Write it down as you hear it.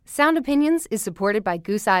Sound Opinions is supported by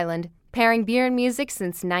Goose Island, pairing beer and music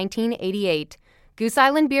since 1988. Goose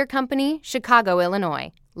Island Beer Company, Chicago,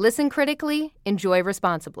 Illinois. Listen critically, enjoy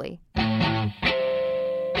responsibly.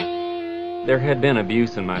 There had been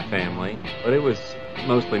abuse in my family, but it was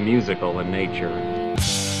mostly musical in nature.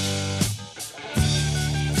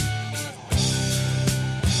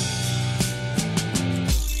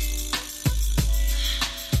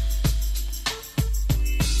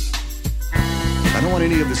 I don't want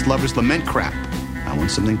any of this lover's lament crap. I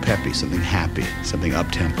want something peppy, something happy, something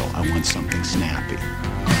up-tempo. I want something snappy.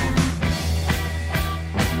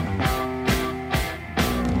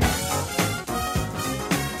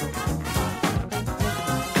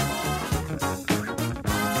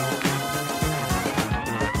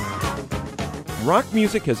 Rock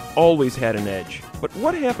music has always had an edge, but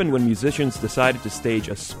what happened when musicians decided to stage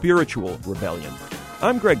a spiritual rebellion?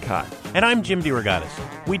 I'm Greg Kot. And I'm Jim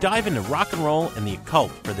DeRogatis. We dive into rock and roll and the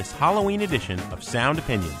occult for this Halloween edition of Sound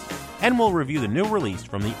Opinions. And we'll review the new release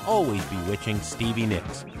from the always bewitching Stevie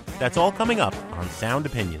Nicks. That's all coming up on Sound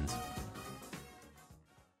Opinions.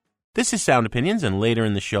 This is Sound Opinions, and later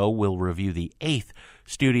in the show we'll review the 8th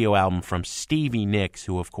studio album from Stevie Nicks,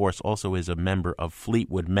 who of course also is a member of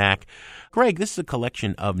Fleetwood Mac. Greg, this is a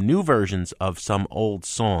collection of new versions of some old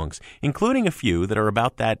songs, including a few that are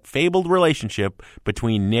about that fabled relationship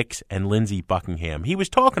between Nicks and Lindsey Buckingham. He was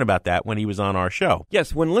talking about that when he was on our show.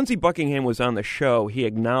 Yes, when Lindsey Buckingham was on the show, he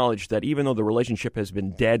acknowledged that even though the relationship has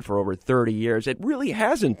been dead for over 30 years, it really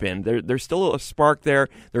hasn't been. There's still a spark there.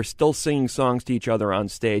 They're still singing songs to each other on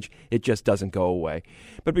stage. It just doesn't go away.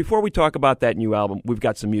 But before we talk about that new album, we've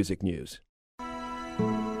got some music news.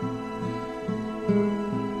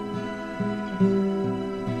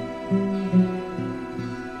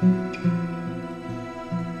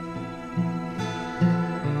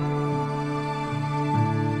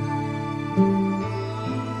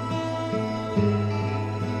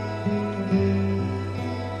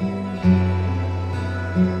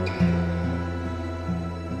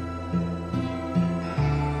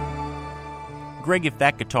 Greg, if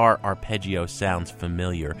that guitar arpeggio sounds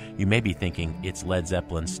familiar, you may be thinking it's Led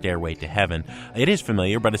Zeppelin's Stairway to Heaven. It is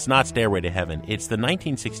familiar, but it's not Stairway to Heaven. It's the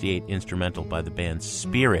 1968 instrumental by the band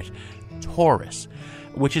Spirit, Taurus,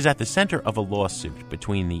 which is at the center of a lawsuit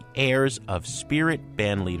between the heirs of Spirit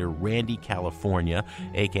bandleader Randy California,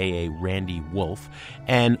 a.k.a. Randy Wolf,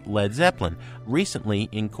 and Led Zeppelin. Recently,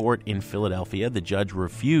 in court in Philadelphia, the judge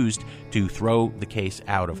refused to throw the case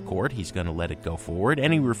out of court. He's going to let it go forward,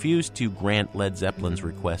 and he refused to grant Led Zeppelin's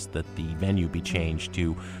request that the venue be changed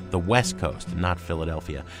to the West Coast, not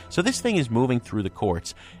Philadelphia. So this thing is moving through the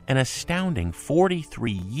courts, an astounding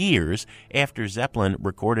 43 years after Zeppelin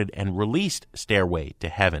recorded and released Stairway to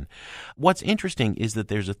Heaven. What's interesting is that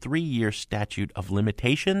there's a 3-year statute of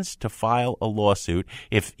limitations to file a lawsuit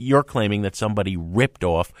if you're claiming that somebody ripped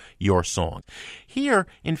off your song. Here,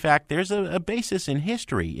 in fact, there's a basis in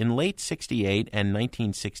history. In late 68 and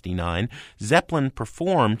 1969, Zeppelin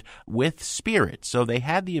performed with Spirit, so they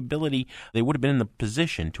had the ability, they would have been in the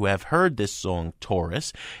position to have heard this song,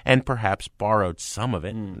 Taurus, and perhaps borrowed some of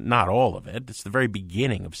it, not all of it. It's the very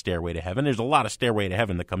beginning of Stairway to Heaven. There's a lot of Stairway to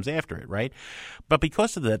Heaven that comes after it, right? But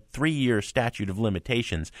because of the 3-year statute of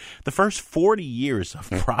limitations, the first 40 years of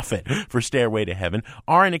profit for Stairway to Heaven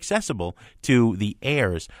are inaccessible to the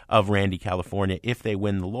heirs of Randy California if they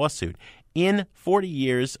win the lawsuit. In 40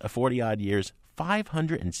 years, 40-odd years,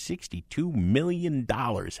 $562 million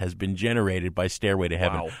has been generated by Stairway to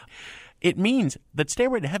Heaven. Wow. It means that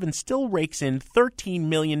Stairway to Heaven still rakes in $13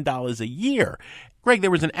 million a year. Greg,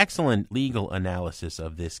 there was an excellent legal analysis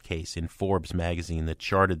of this case in Forbes magazine that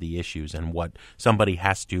charted the issues and what somebody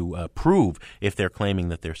has to prove if they're claiming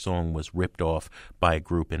that their song was ripped off by a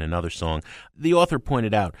group in another song. The author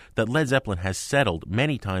pointed out that Led Zeppelin has settled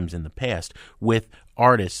many times in the past with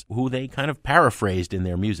artists who they kind of paraphrased in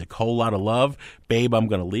their music. Whole Lot of Love, Babe, I'm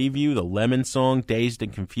Gonna Leave You, the Lemon song, Dazed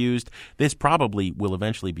and Confused. This probably will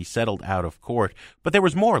eventually be settled out of court. But there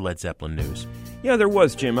was more Led Zeppelin news. Yeah, there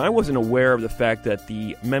was, Jim. I wasn't aware of the fact that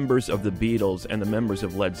the members of the Beatles and the members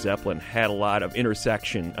of Led Zeppelin had a lot of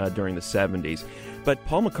intersection during the 70s. But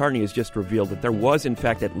Paul McCartney has just revealed that there was, in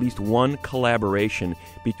fact, at least one collaboration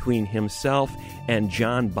between himself and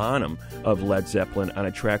John Bonham of Led Zeppelin on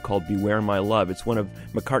a track called Beware My Love. It's one of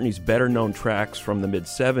McCartney's better-known tracks from the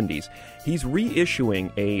mid-'70s. He's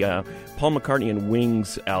reissuing a Paul McCartney and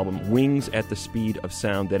Wings album, Wings at the Speed of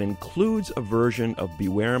Sound, that includes a version of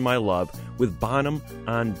Beware My Love with Bonham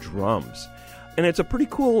on drums. And it's a pretty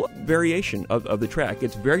cool variation of the track.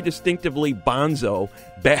 It's very distinctively Bonzo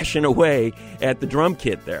bashing away at the drum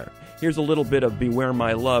kit there. Here's a little bit of Beware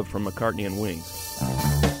My Love from McCartney and Wings.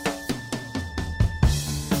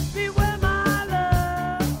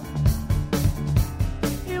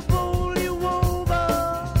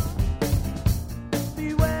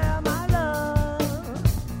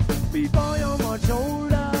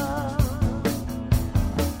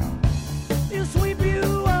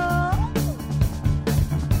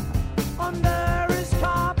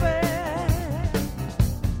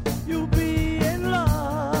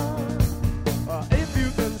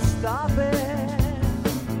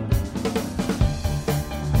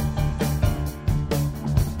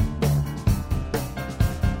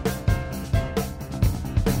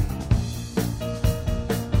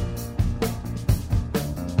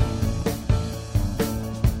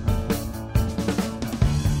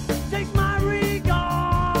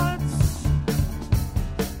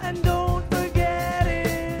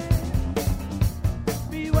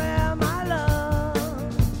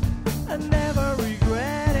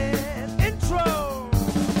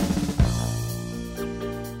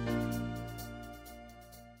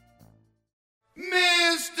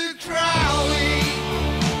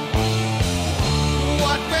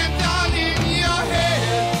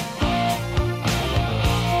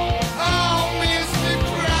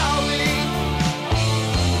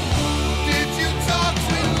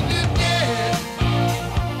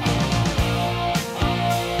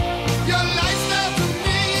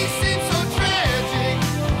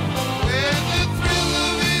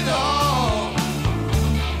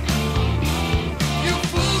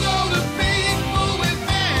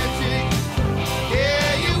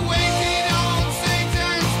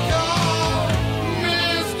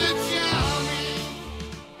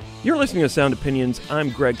 listening to Sound Opinions. I'm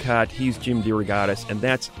Greg Kot, he's Jim DeRogatis, and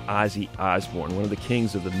that's Ozzy Osbourne, one of the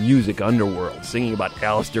kings of the music underworld, singing about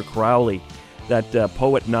Aleister Crowley, that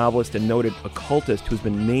poet, novelist, and noted occultist who's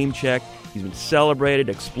been name-checked, he's been celebrated,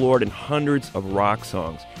 explored in hundreds of rock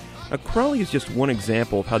songs. Now, Crowley is just one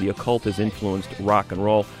example of how the occult has influenced rock and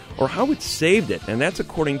roll, or how it saved it, and that's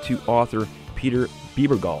according to author Peter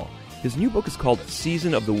Bebergal. His new book is called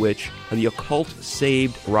Season of the Witch, How the Occult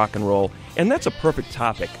Saved Rock and Roll, and that's a perfect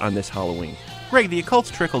topic on this Halloween. Greg, the occult's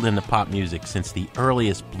trickled into pop music since the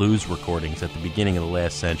earliest blues recordings at the beginning of the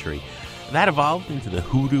last century. That evolved into the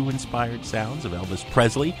hoodoo-inspired sounds of Elvis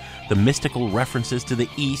Presley, the mystical references to the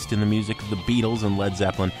East in the music of the Beatles and Led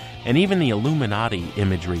Zeppelin, and even the Illuminati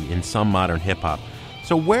imagery in some modern hip-hop.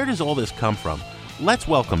 So where does all this come from? Let's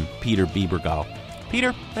welcome Peter Bebergal.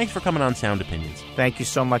 Peter, thanks for coming on Sound Opinions. Thank you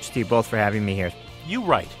so much to you both for having me here. You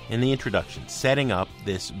write in the introduction, setting up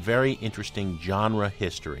this very interesting genre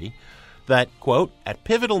history, that, quote, at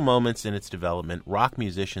pivotal moments in its development, rock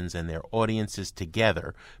musicians and their audiences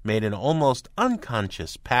together made an almost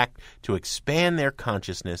unconscious pact to expand their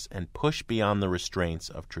consciousness and push beyond the restraints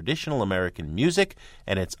of traditional American music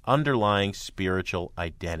and its underlying spiritual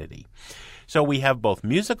identity. So we have both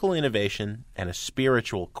musical innovation and a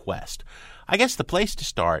spiritual quest. I guess the place to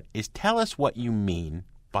start is tell us what you mean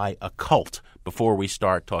by occult before we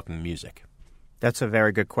start talking music. That's a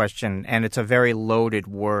very good question, and it's a very loaded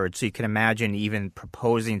word. So you can imagine even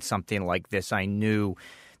proposing something like this. I knew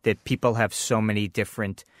that people have so many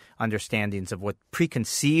different understandings of what,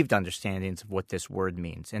 preconceived understandings of what this word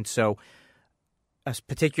means. And so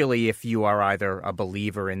particularly if you are either a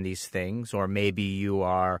believer in these things or maybe you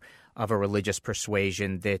are of a religious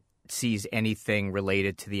persuasion that sees anything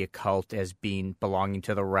related to the occult as being belonging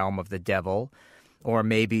to the realm of the devil, or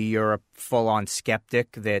maybe you're a full-on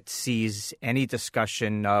skeptic that sees any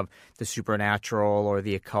discussion of the supernatural or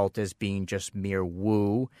the occult as being just mere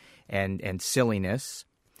woo and silliness.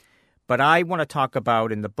 But I want to talk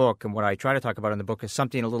about in the book, and what I try to talk about in the book, is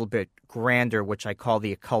something a little bit grander, which I call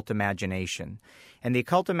the occult imagination. And the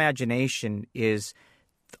occult imagination is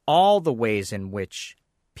all the ways in which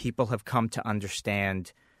people have come to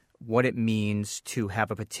understand what it means to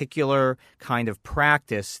have a particular kind of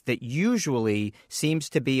practice that usually seems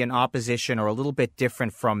to be in opposition or a little bit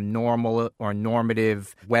different from normal or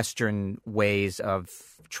normative Western ways of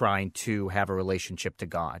trying to have a relationship to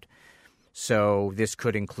God. So this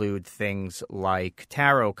could include things like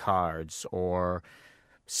tarot cards or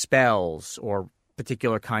spells or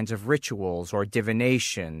particular kinds of rituals or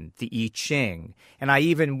divination, the I Ching. And I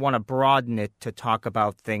even want to broaden it to talk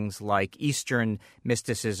about things like Eastern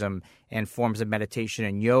mysticism and forms of meditation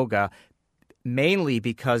and yoga, mainly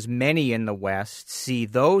because many in the West see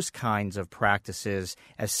those kinds of practices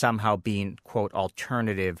as somehow being, quote,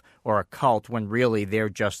 alternative or occult, when really they're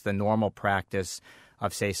just the normal practice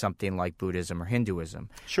of, say, something like Buddhism or Hinduism.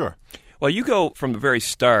 Sure. Well, you go from the very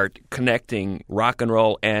start connecting rock and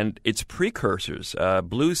roll and its precursors,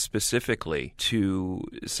 blues specifically, to,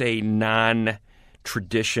 say,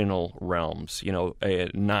 non-traditional realms,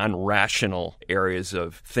 non-rational areas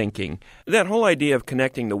of thinking. That whole idea of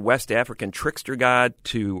connecting the West African trickster god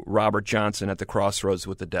to Robert Johnson at the crossroads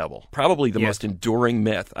with the devil, probably the most enduring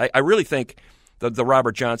myth. I really think the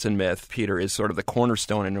Robert Johnson myth, Peter, is sort of the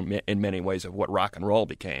cornerstone in many ways of what rock and roll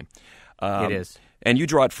became. It is. And you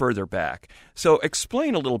draw it further back. So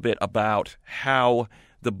explain a little bit about how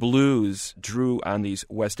the blues drew on these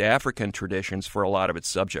West African traditions for a lot of its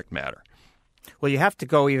subject matter. Well, you have to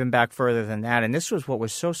go even back further than that. And this was what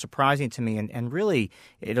was so surprising to me, and really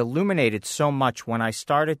it illuminated so much when I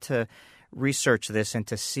started to research this and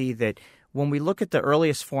to see that when we look at the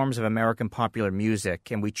earliest forms of American popular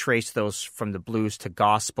music and we trace those from the blues to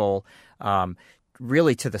gospel,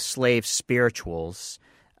 really to the slave spirituals,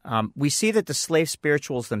 we see that the slave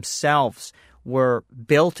spirituals themselves were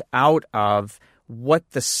built out of what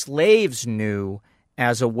the slaves knew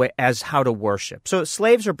as how to worship. So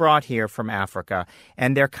slaves are brought here from Africa,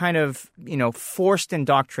 and they're kind of, forced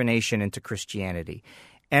indoctrination into Christianity.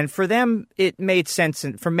 And for them, it made sense,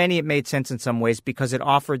 and for many it made sense in some ways because it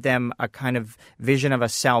offered them a kind of vision of a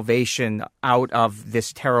salvation out of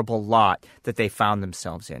this terrible lot that they found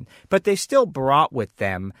themselves in. But they still brought with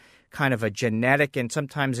them kind of a genetic and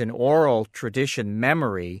sometimes an oral tradition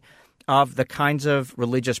memory of the kinds of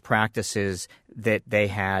religious practices that they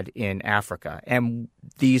had in Africa. And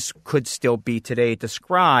these could still be today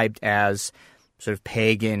described as sort of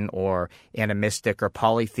pagan or animistic or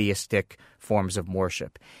polytheistic forms of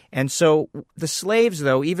worship. And so the slaves,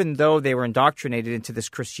 though, even though they were indoctrinated into this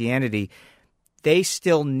Christianity, they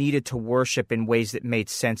still needed to worship in ways that made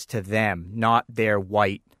sense to them, not their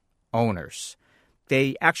white owners.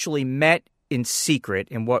 They actually met in secret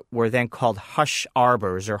in what were then called hush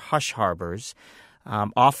arbors or hush harbors,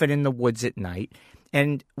 often in the woods at night.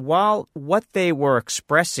 And while what they were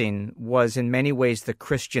expressing was in many ways the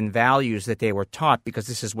Christian values that they were taught, because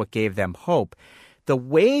this is what gave them hope, the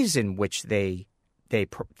ways in which they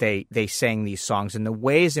sang these songs and the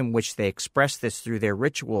ways in which they expressed this through their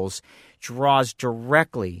rituals draws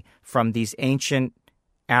directly from these ancient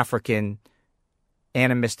African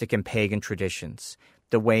animistic and pagan traditions.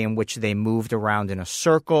 The way in which they moved around in a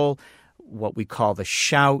circle, what we call the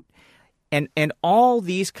shout, and all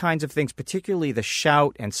these kinds of things, particularly the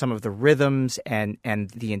shout and some of the rhythms and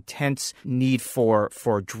the intense need for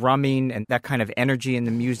drumming and that kind of energy in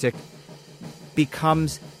the music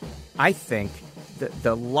becomes, I think,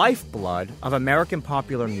 the lifeblood of American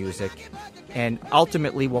popular music, and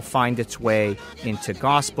ultimately will find its way into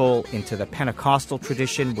gospel, into the Pentecostal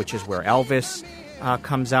tradition, which is where Elvis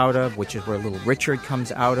comes out of, which is where Little Richard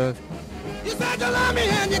comes out of. You said you love me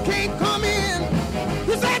and you can't come in.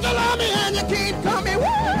 You said you love me and you can't come in. Woo!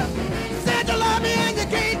 You said you love me and you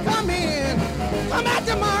can't come in. Come out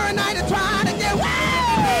tomorrow night and try to get woo!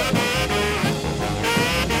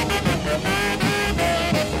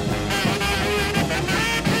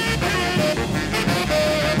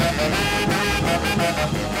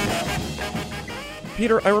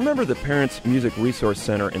 Peter, I remember the Parents Music Resource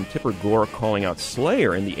Center and Tipper Gore calling out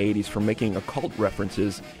Slayer in the 80s for making occult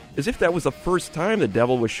references as if that was the first time the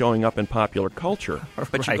devil was showing up in popular culture.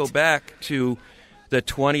 But you go back to the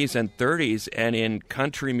 20s and 30s, and in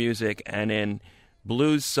country music and in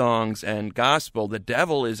blues songs and gospel, the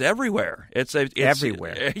devil is everywhere. It's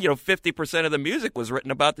everywhere. 50% of the music was written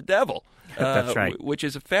about the devil. That's right. Which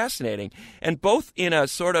is fascinating. And both in a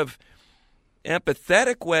sort of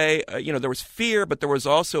empathetic way, there was fear, but there was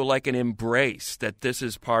also like an embrace that this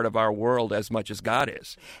is part of our world as much as God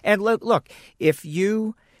is. And look,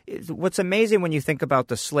 what's amazing when you think about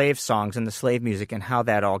the slave songs and the slave music and how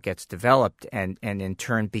that all gets developed and in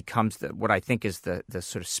turn becomes what I think is the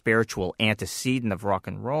sort of spiritual antecedent of rock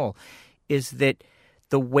and roll, is that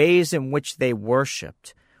the ways in which they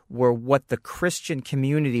worshipped were what the Christian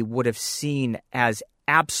community would have seen as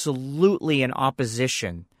absolutely in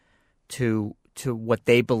opposition to what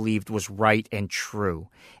they believed was right and true.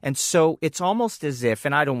 And so it's almost as if,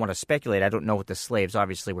 and I don't want to speculate, I don't know what the slaves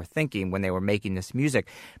obviously were thinking when they were making this music,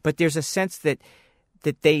 but there's a sense that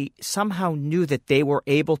they somehow knew that they were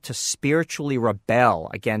able to spiritually rebel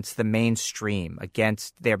against the mainstream,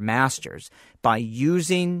 against their masters, by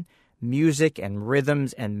using music and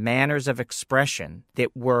rhythms and manners of expression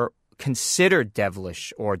that were considered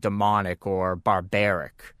devilish or demonic or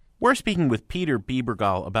barbaric. We're speaking with Peter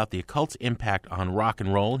Bebergal about the occult's impact on rock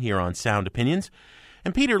and roll here on Sound Opinions.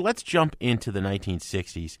 And Peter, let's jump into the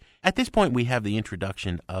 1960s. At this point, we have the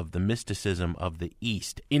introduction of the mysticism of the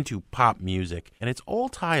East into pop music, and it's all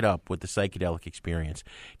tied up with the psychedelic experience.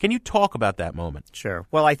 Can you talk about that moment? Sure.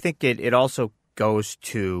 Well, I think it also goes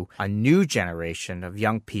to a new generation of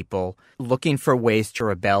young people looking for ways to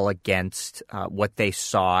rebel against what they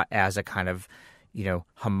saw as a kind of,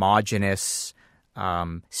 homogenous,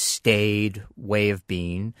 staid way of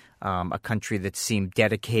being, a country that seemed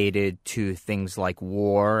dedicated to things like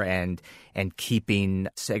war and keeping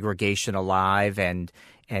segregation alive and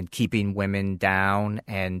keeping women down,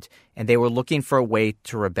 and they were looking for a way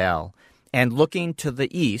to rebel. And looking to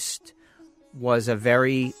the East was a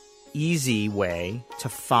very easy way to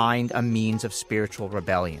find a means of spiritual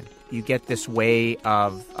rebellion. You get this way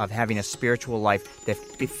of having a spiritual life that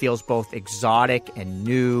it feels both exotic and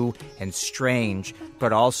new and strange,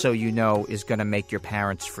 but also is going to make your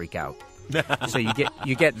parents freak out. So you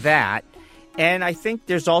get that. And I think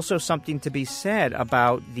there's also something to be said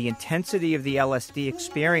about the intensity of the LSD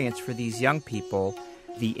experience for these young people.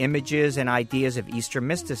 The images and ideas of Eastern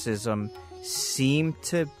mysticism seem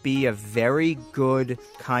to be a very good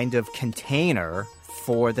kind of container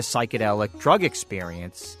for the psychedelic drug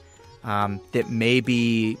experience that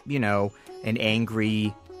maybe, an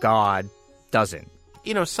angry God doesn't.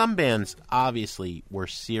 Some bands obviously were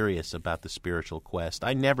serious about the spiritual quest.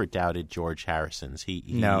 I never doubted George Harrison's.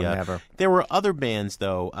 Never. There were other bands,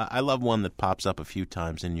 though. I love one that pops up a few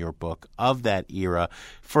times in your book of that era,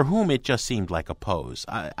 for whom it just seemed like a pose.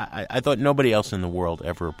 I thought nobody else in the world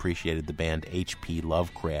ever appreciated the band H.P.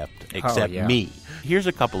 Lovecraft except me. Here's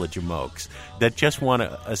a couple of jamokes that just want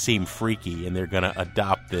to seem freaky, and they're going to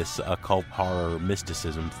adopt this occult horror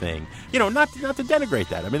mysticism thing. Not to denigrate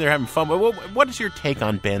that. I mean, they're having fun. What is your take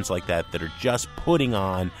on bands like that are just putting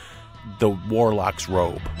on the warlock's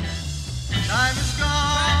robe? Time is gone,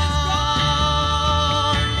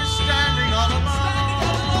 you're standing all alone.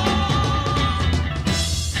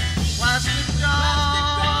 Plastic doll.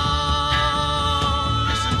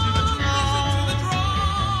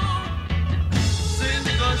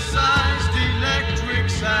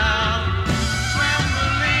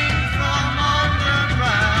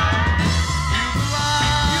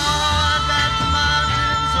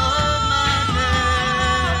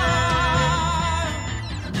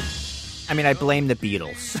 I mean, I blame the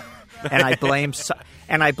Beatles, and I blame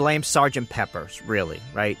Sgt. Pepper's, really,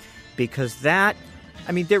 right? Because there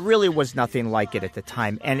really was nothing like it at the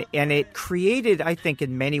time, and it created, I think,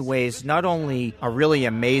 in many ways, not only a really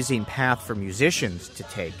amazing path for musicians to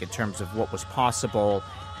take in terms of what was possible,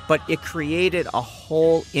 but it created a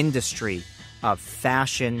whole industry of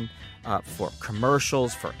fashion, for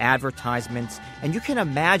commercials, for advertisements, and you can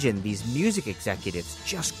imagine these music executives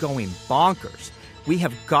just going bonkers. We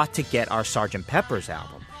have got to get our Sgt. Pepper's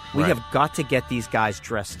album. We have got to get these guys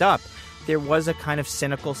dressed up. There was a kind of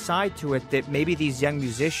cynical side to it that maybe these young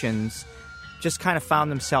musicians just kind of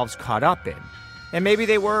found themselves caught up in. And maybe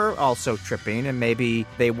they were also tripping, and maybe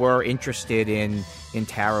they were interested in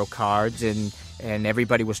tarot cards, and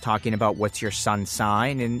everybody was talking about what's your sun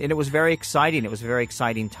sign, and it was very exciting. It was a very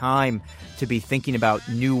exciting time to be thinking about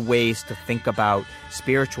new ways to think about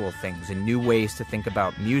spiritual things and new ways to think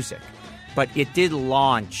about music. But it did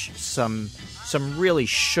launch some really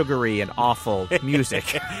sugary and awful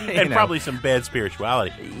music. And probably some bad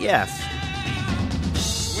spirituality. Yes.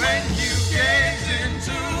 When you gaze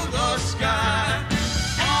into the sky,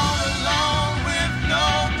 all alone with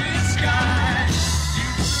no disguise,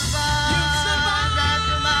 you survive at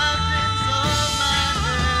the mountains of my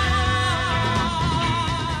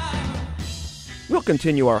We'll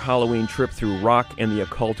continue our Halloween trip through rock and the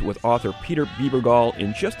occult with author Peter Bebergal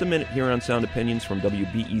in just a minute here on Sound Opinions from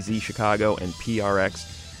WBEZ Chicago and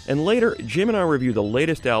PRX. And later, Jim and I review the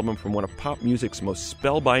latest album from one of pop music's most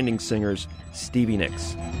spellbinding singers, Stevie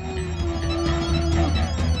Nicks.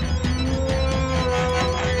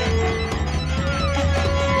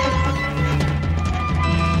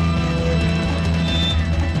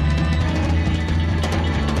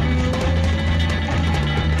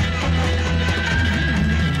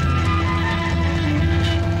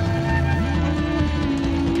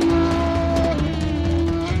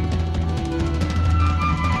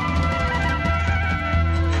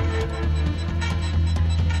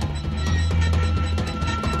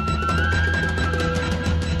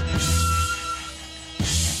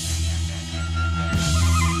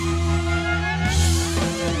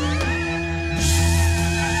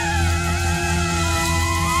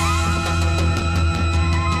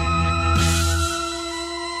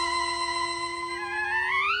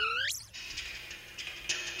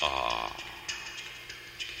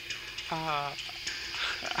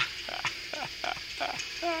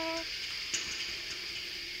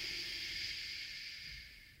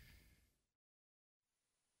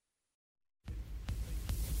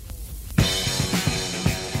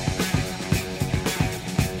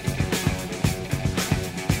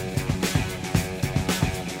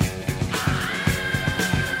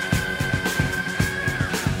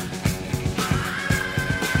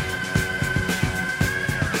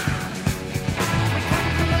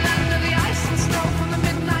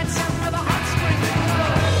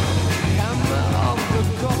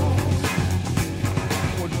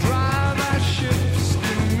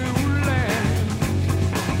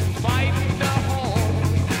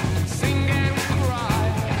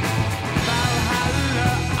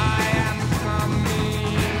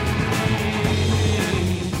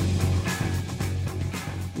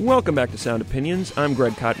 Welcome back to Sound Opinions. I'm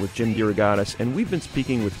Greg Cott with Jim DeRogatis, and we've been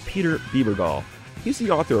speaking with Peter Bebergal. He's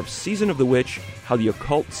the author of Season of the Witch, How the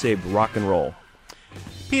Occult Saved Rock and Roll.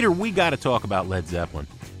 Peter, we got to talk about Led Zeppelin.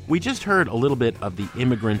 We just heard a little bit of the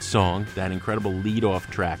Immigrant Song, that incredible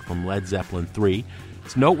lead-off track from Led Zeppelin 3.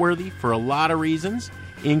 It's noteworthy for a lot of reasons,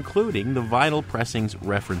 including the vinyl pressing's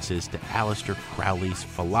references to Aleister Crowley's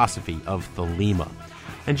philosophy of Thelema.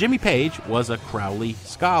 And Jimmy Page was a Crowley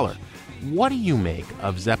scholar. What do you make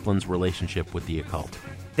of Zeppelin's relationship with the occult?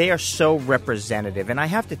 They are so representative, and I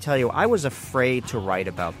have to tell you, I was afraid to write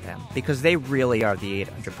about them because they really are the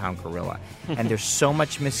 800-pound gorilla. And there's so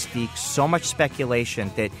much mystique, so much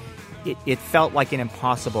speculation that it felt like an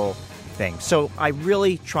impossible thing. So I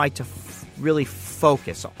really tried to really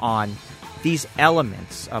focus on these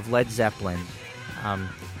elements of Led Zeppelin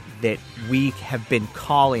that we have been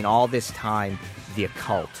calling all this time the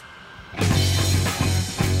occult.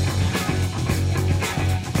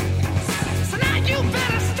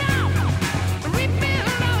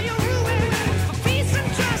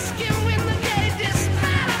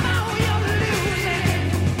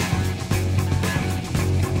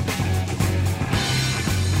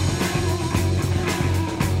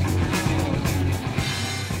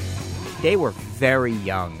 They were very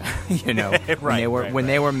young, you know, when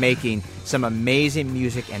they were making some amazing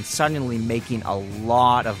music and suddenly making a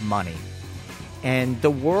lot of money. And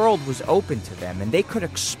the world was open to them, and they could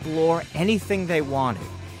explore anything they wanted.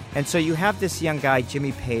 And so you have this young guy,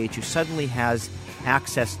 Jimmy Page, who suddenly has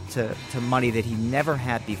access to money that he never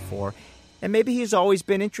had before. And maybe he's always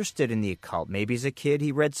been interested in the occult. Maybe as a kid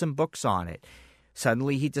he read some books on it.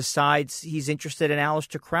 Suddenly he decides he's interested in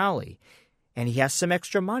Aleister Crowley. And he has some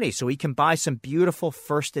extra money, so he can buy some beautiful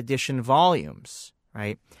first edition volumes,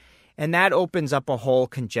 right? And that opens up a whole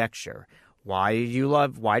conjecture. Why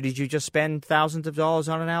did you just spend thousands of dollars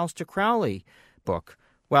on an Aleister Crowley book?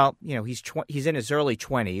 Well, he's in his early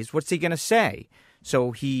 20s. What's he going to say?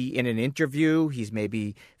 So in an interview, he's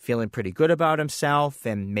maybe feeling pretty good about himself,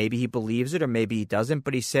 and maybe he believes it or maybe he doesn't,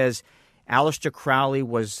 but he says Aleister Crowley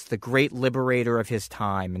was the great liberator of his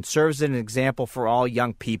time and serves as an example for all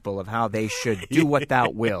young people of how they should do what thou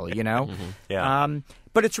will, Mm-hmm. Yeah.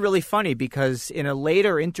 But it's really funny because in a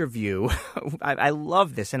later interview, I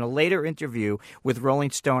love this, in a later interview with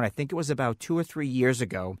Rolling Stone, I think it was about 2 or 3 years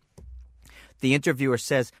ago, the interviewer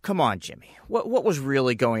says, "Come on, Jimmy, what was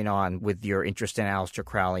really going on with your interest in Aleister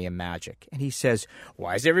Crowley and magic?" And he says,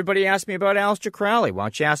 "Why does everybody ask me about Aleister Crowley? Why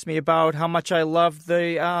don't you ask me about how much I love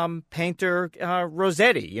the painter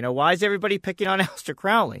Rossetti? Why is everybody picking on Aleister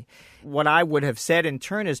Crowley?" What I would have said in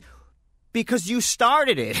turn is, because you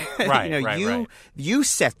started it. Right. You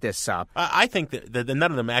set this up. I think that none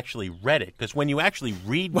of them actually read it, because when you actually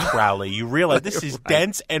read Crowley, you realize this is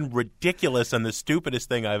dense and ridiculous and the stupidest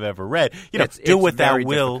thing I've ever read. Do what thou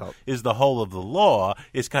will is the whole of the law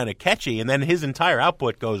is kind of catchy, and then his entire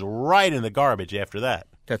output goes right in the garbage after that.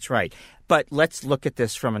 That's right. But let's look at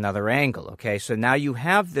this from another angle, okay? So now you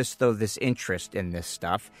have this interest in this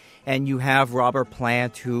stuff, and you have Robert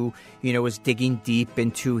Plant who, is digging deep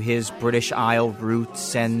into his British Isle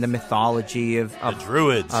roots and the mythology of the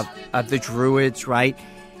Druids. Of the Druids, right?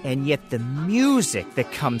 And yet the music that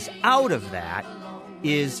comes out of that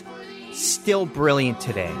is still brilliant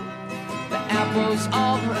today. The apples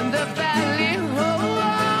all in the valley,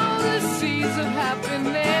 the seas of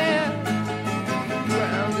happiness.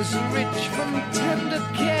 Ground is rich from tender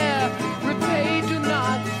care. Repay, do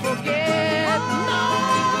not forget.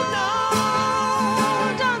 No,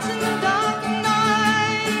 dance in the dark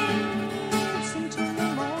night. Listen to the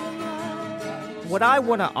morning light. What I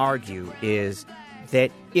want to argue is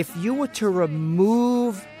that if you were to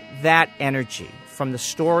remove that energy from the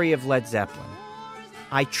story of Led Zeppelin,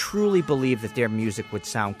 I truly believe that their music would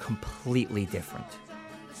sound completely different.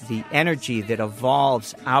 The energy that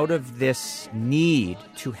evolves out of this need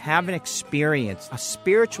to have an experience, a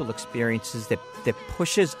spiritual experiences that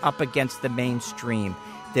pushes up against the mainstream,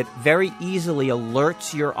 that very easily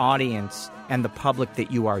alerts your audience and the public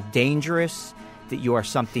that you are dangerous, that you are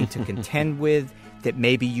something to contend with, that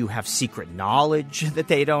maybe you have secret knowledge that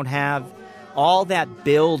they don't have. All that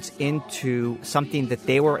builds into something that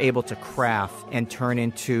they were able to craft and turn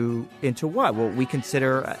into what? Well, we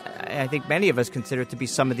consider, I think many of us consider it to be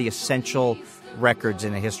some of the essential records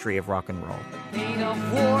in the history of rock and roll. Pain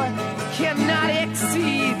of war cannot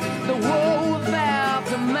exceed the woe of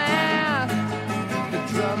aftermath. The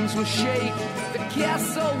drums will shake, the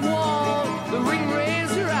castle wall, the ring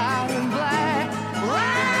razor iron black.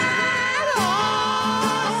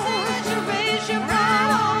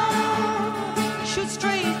 Ride on, shoot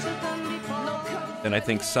straight to them before. And I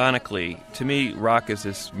think sonically, to me, rock is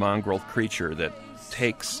this mongrel creature that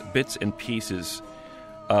takes bits and pieces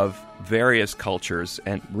of various cultures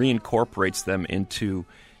and reincorporates them into,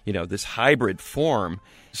 this hybrid form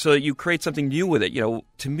so that you create something new with it.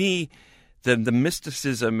 To me, the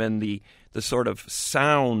mysticism and the sort of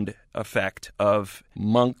sound effect of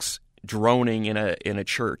monks droning in a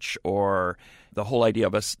church, or the whole idea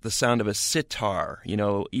of the sound of a sitar,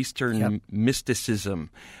 Eastern mysticism,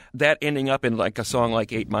 that ending up in like a song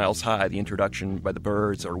like 8 Miles High, the introduction by the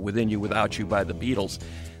Byrds, or Within You Without You by the Beatles.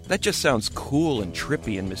 That just sounds cool and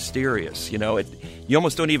trippy and mysterious. You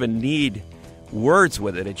almost don't even need words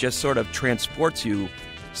with it. It just sort of transports you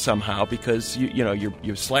somehow, because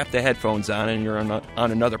you slap the headphones on and you're on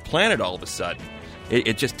another planet all of a sudden.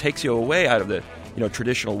 It just takes you away out of the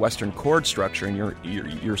traditional Western chord structure, and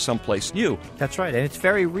you're someplace new. That's right, and it's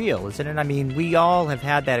very real, isn't it? I mean, we all have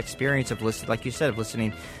had that experience of listening, like you said, of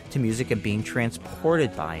listening to music and being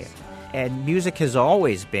transported by it. And music has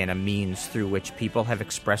always been a means through which people have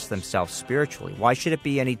expressed themselves spiritually. Why should it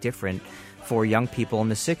be any different for young people in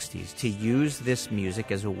the 60s to use this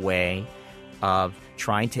music as a way of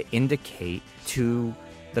trying to indicate to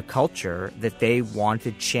the culture that they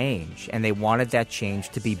wanted change, and they wanted that change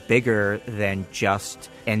to be bigger than just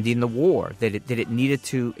ending the war, that it needed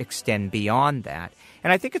to extend beyond that.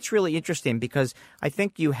 And I think it's really interesting because I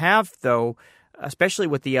think you have, though, especially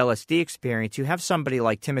with the LSD experience, you have somebody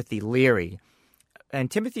like Timothy Leary. And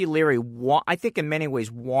Timothy Leary, I think in many ways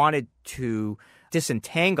wanted to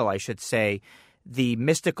disentangle, I should say, the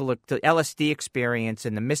LSD experience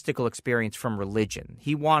and the mystical experience from religion.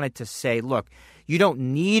 He wanted to say, look, you don't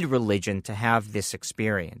need religion to have this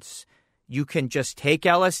experience. You can just take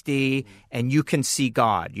LSD and you can see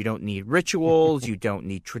God. You don't need rituals. You don't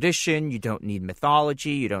need tradition. You don't need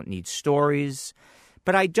mythology. You don't need stories.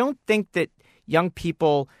 But I don't think that young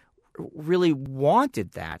people really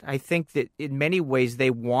wanted that. I think that in many ways they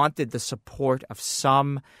wanted the support of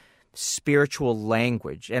some spiritual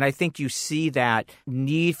language. And I think you see that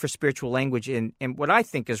need for spiritual language in what I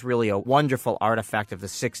think is really a wonderful artifact of the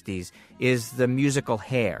 60s is the musical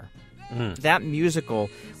Hair. That musical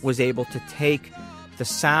was able to take the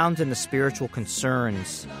sounds and the spiritual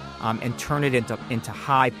concerns and turn it into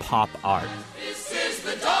high pop art. This is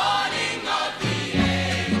the dawning of the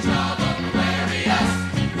age of Aquarius,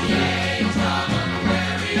 the age of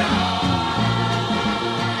Aquarius.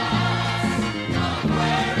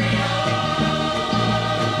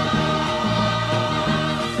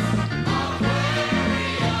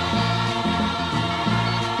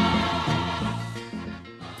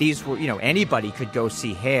 These were, anybody could go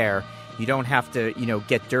see Hair. You don't have to,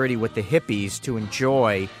 get dirty with the hippies to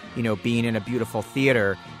enjoy, being in a beautiful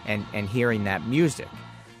theater and hearing that music.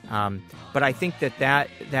 But I think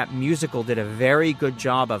that musical did a very good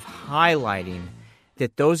job of highlighting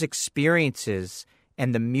that those experiences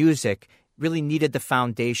and the music really needed the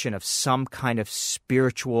foundation of some kind of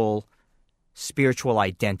spiritual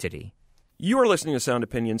identity. You are listening to Sound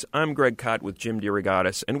Opinions. I'm Greg Kot with Jim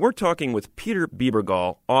DeRogatis, and we're talking with Peter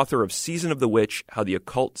Bebergal, author of Season of the Witch, How the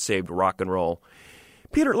Occult Saved Rock and Roll.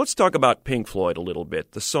 Peter, let's talk about Pink Floyd a little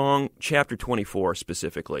bit, the song Chapter 24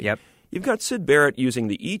 specifically. Yep. You've got Syd Barrett using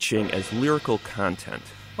the I Ching as lyrical content.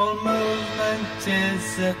 All movement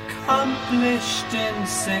is accomplished in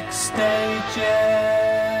 6 stages,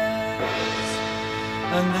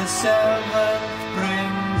 and the 7th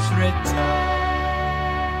brings return.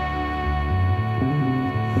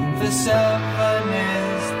 The 7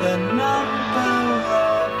 is the number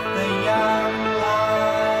of the young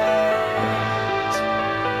light.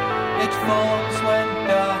 It falls when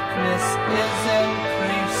darkness is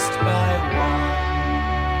increased by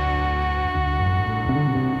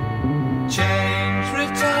 1. Change,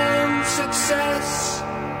 return, success,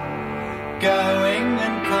 going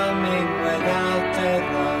and coming without a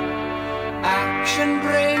run. Action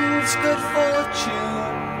brings good fortune.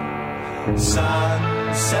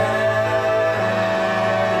 Sunset.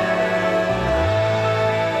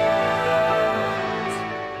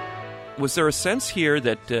 Was there a sense here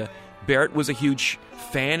that Barrett was a huge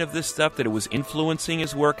fan of this stuff, that it was influencing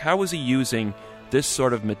his work? How was he using this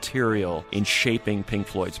sort of material in shaping Pink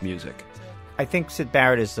Floyd's music? I think Syd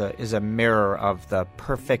Barrett is a mirror of the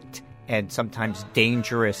perfect and sometimes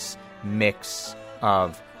dangerous mix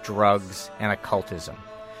of drugs and occultism.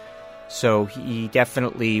 So he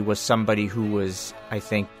definitely was somebody who was, I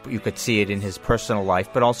think, you could see it in his personal life,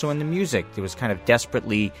 but also in the music. He was kind of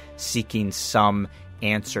desperately seeking some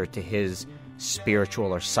answer to his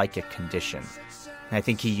spiritual or psychic condition. And I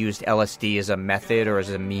think he used LSD as a method or as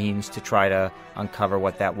a means to try to uncover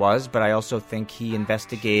what that was, but I also think he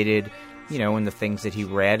investigated, in the things that he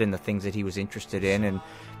read and the things that he was interested in, and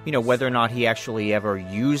whether or not he actually ever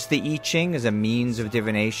used the I Ching as a means of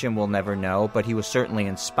divination, we'll never know, but he was certainly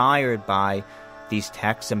inspired by these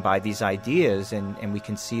texts and by these ideas, and we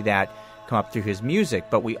can see that come up through his music.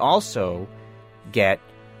 But we also get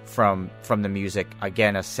from the music,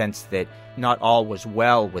 again, a sense that not all was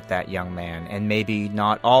well with that young man, and maybe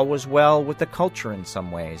not all was well with the culture in some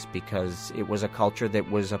ways, because it was a culture that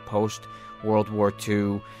was a post-World War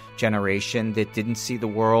II generation that didn't see the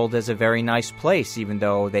world as a very nice place, even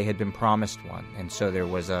though they had been promised one. And so there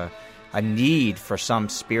was a need for some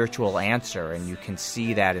spiritual answer, and you can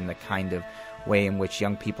see that in the kind of way in which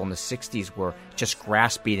young people in the 60s were just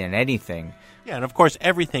grasping at anything. Yeah, and of course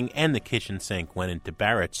everything and the kitchen sink went into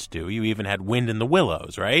Barrett's stew. You even had Wind in the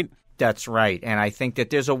Willows, right? That's right, and I think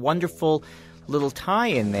that there's a wonderful little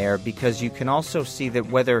tie-in there, because you can also see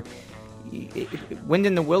that whether Wind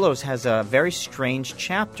in the Willows has a very strange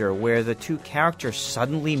chapter where the two characters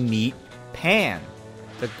suddenly meet Pan,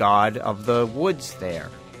 the god of the woods there.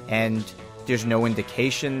 And there's no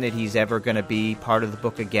indication that he's ever going to be part of the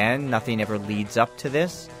book again. Nothing ever leads up to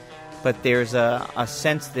this. But there's a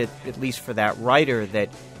sense that, at least for that writer,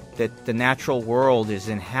 that the natural world is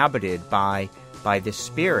inhabited by this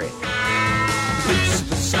spirit.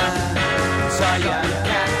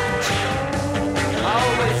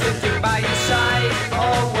 Always sitting by your side,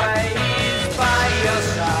 always by your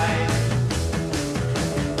side.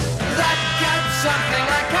 That cat's something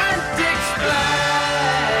I can't explain.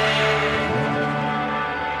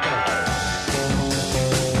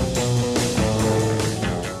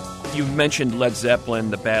 You mentioned Led Zeppelin,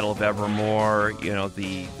 the Battle of Evermore,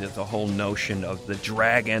 the whole notion of the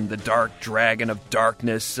dragon, the dark dragon of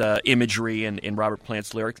darkness imagery in Robert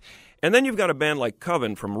Plant's lyrics. And then you've got a band like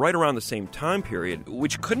Coven from right around the same time period,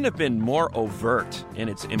 which couldn't have been more overt in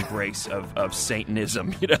its embrace of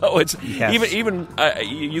Satanism. It's Yes. even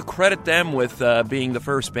you credit them with being the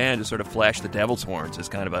first band to sort of flash the devil's horns as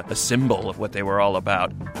kind of a symbol of what they were all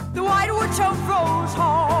about. The White Witch of Rose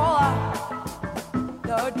Hall,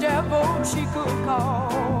 the devil she could call.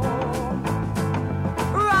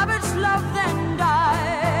 Robert's love then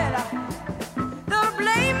died, the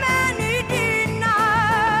blame man he denied,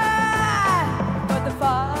 but the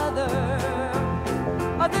father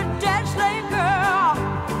of the dead slave girl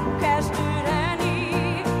cast it and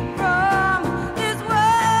he from his world.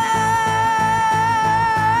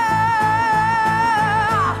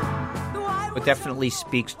 It definitely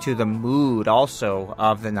speaks to the mood also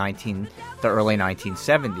of the early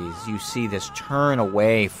 1970s. You see this turn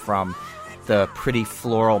away from the pretty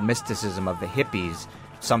floral mysticism of the hippies.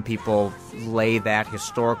 Some people lay that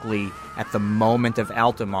historically at the moment of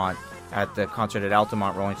Altamont, at the concert at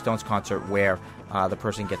Altamont, Rolling Stones concert, where the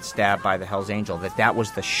person gets stabbed by the Hell's Angel. That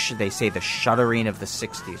was they say the shuddering of the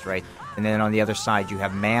 60s, right? And then on the other side you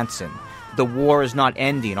have Manson. The war is not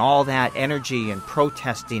ending. All that energy and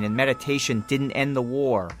protesting and meditation didn't end the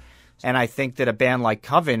war. And I think that a band like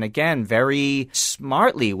Coven, again, very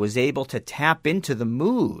smartly was able to tap into the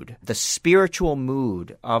mood, the spiritual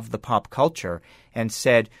mood of the pop culture, and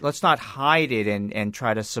said, let's not hide it and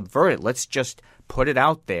try to subvert it. Let's just put it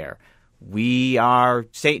out there. We are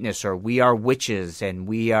Satanists, or we are witches, and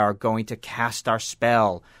we are going to cast our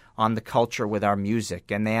spell on the culture with our music.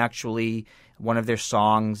 And they actually, one of their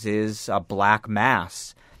songs is a black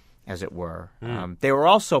mass, as it were. They were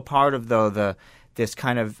also part of, though, this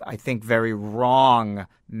kind of, I think, very wrong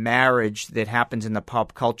marriage that happens in the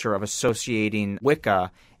pop culture of associating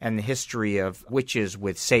Wicca and the history of witches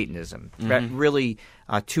with Satanism. Really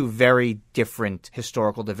two very different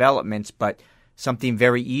historical developments, but something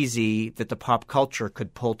very easy that the pop culture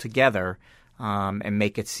could pull together and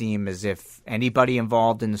make it seem as if anybody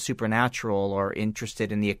involved in the supernatural or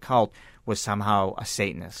interested in the occult was somehow a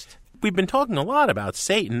Satanist. We've been talking a lot about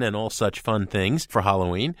Satan and all such fun things for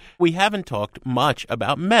Halloween. We haven't talked much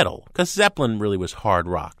about metal, because Zeppelin really was hard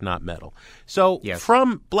rock, not metal. So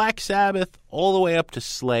from Black Sabbath all the way up to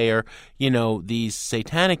Slayer, these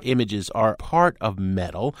satanic images are part of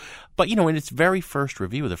metal. But, in its very first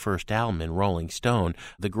review of the first album in Rolling Stone,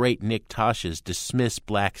 the great Nick Tosches dismissed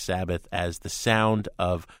Black Sabbath as the sound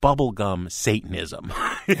of bubblegum Satanism.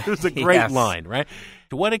 It was a great line, right?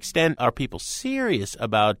 To what extent are people serious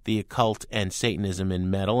about the occult and Satanism in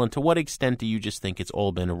metal, and to what extent do you just think it's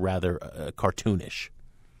all been rather cartoonish?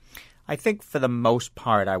 I think for the most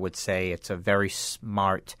part, I would say it's a very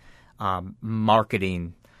smart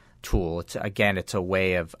marketing tool. It's a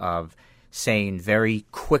way of saying very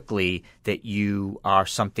quickly that you are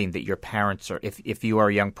something that your parents are. If you are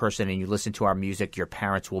a young person and you listen to our music, your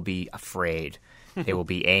parents will be afraid. They will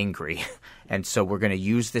be angry. And so we're going to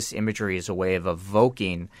use this imagery as a way of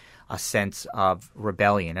evoking a sense of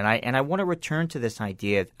rebellion. And I want to return to this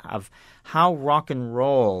idea of how rock and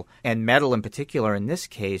roll, and metal in particular in this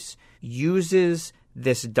case, uses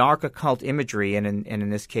this dark occult imagery, and in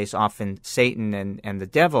this case often Satan and the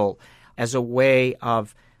devil, as a way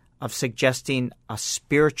of suggesting a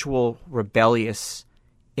spiritual rebellious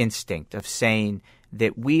instinct, of saying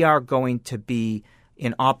that we are going to be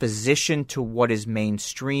in opposition to what is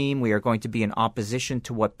mainstream. We are going to be in opposition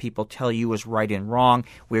to what people tell you is right and wrong.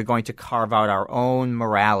 We are going to carve out our own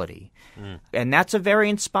morality. And that's a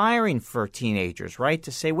very inspiring for teenagers, right?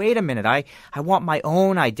 To say, wait a minute, I want my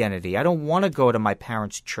own identity. I don't want to go to my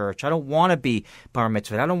parents' church. I don't want to be bar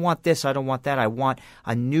mitzvah. I don't want this. I don't want that. I want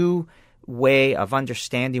a new way of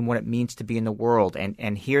understanding what it means to be in the world.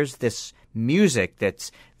 And here's this music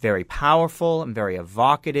that's very powerful and very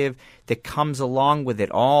evocative, that comes along with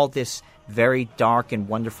it all this very dark and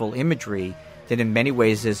wonderful imagery that in many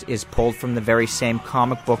ways is pulled from the very same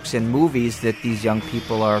comic books and movies that these young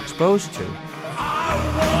people are exposed to.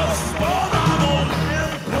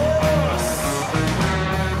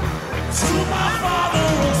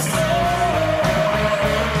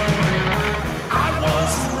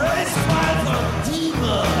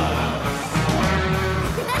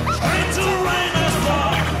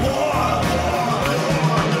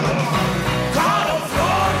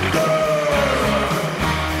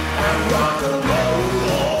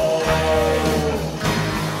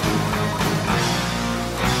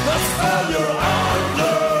 Let's tell your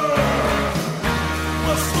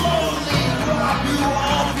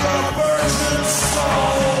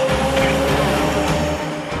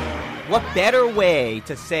What better way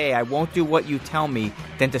to say I won't do what you tell me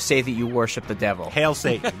than to say that you worship the devil? Hail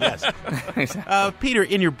Satan, yes. Peter,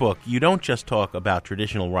 in your book, you don't just talk about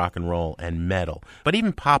traditional rock and roll and metal, but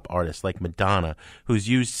even pop artists like Madonna, who's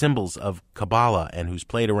used symbols of Kabbalah and who's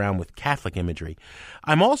played around with Catholic imagery.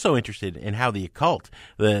 I'm also interested in how the occult,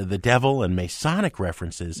 the devil and Masonic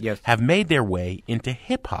references have made their way into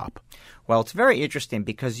hip-hop. Well, it's very interesting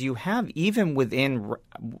because you have, even within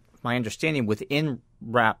my understanding, within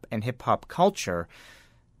rap and hip-hop culture,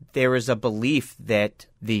 there is a belief that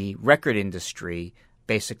the record industry,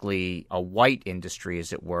 basically a white industry,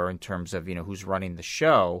 as it were, in terms of, who's running the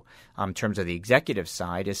show, in terms of the executive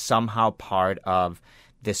side, is somehow part of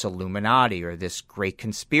this Illuminati or this great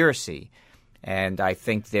conspiracy. And I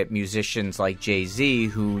think that musicians like Jay-Z,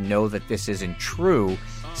 who know that this isn't true,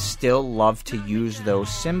 still love to use those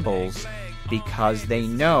symbols because they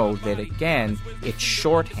know that, again, it's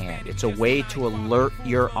shorthand. It's a way to alert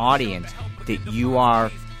your audience that you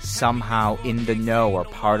are somehow in the know or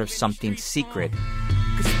part of something secret.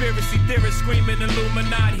 Conspiracy theorists screaming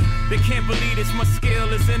Illuminati. They can't believe this much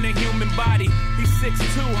skill is in the human body. He's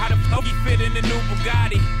 6'2", how the fuck he fit in the new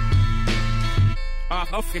Bugatti?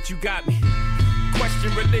 Oh, you got me.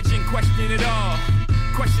 Question religion, question it all.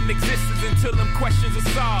 Question existence until them questions are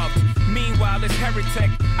solved. Meanwhile, it's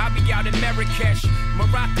heretic. I'll be out in Marrakesh,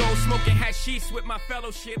 Morocco, smoking hashish with my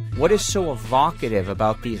fellowship. What is so evocative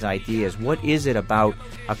about these ideas? What is it about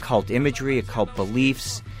occult imagery, occult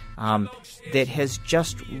beliefs, that has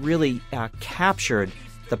just really captured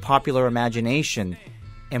the popular imagination?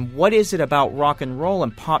 And what is it about rock and roll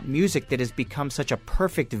and pop music that has become such a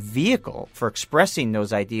perfect vehicle for expressing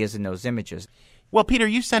those ideas and those images? Well, Peter,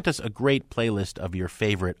 you sent us a great playlist of your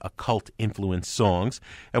favorite occult-influenced songs,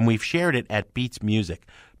 and we've shared it at Beats Music.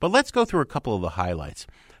 But let's go through a couple of the highlights.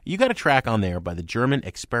 You got a track on there by the German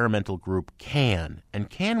experimental group Can, and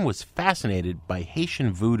Can was fascinated by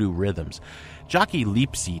Haitian voodoo rhythms. Jockey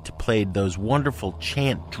Lipsit played those wonderful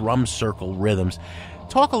chant drum circle rhythms.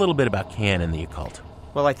 Talk a little bit about Can and the occult.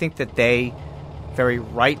 Well, I think that they very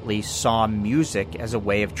rightly saw music as a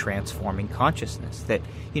way of transforming consciousness. That,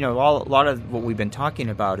 a lot of what we've been talking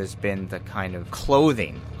about has been the kind of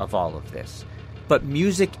clothing of all of this. But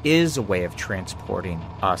music is a way of transporting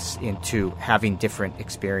us into having different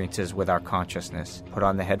experiences with our consciousness. Put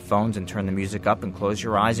on the headphones and turn the music up and close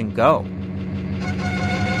your eyes and go.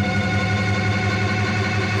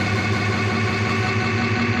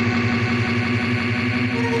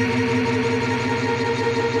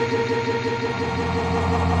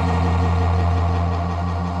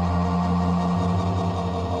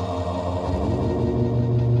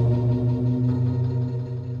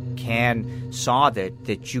 Saw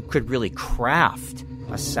that you could really craft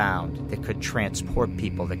a sound that could transport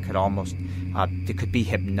people, that could almost that could be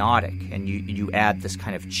hypnotic, and you add this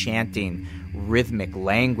kind of chanting rhythmic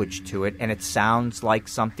language to it, and it sounds like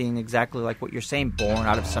something exactly like what you're saying, born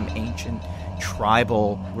out of some ancient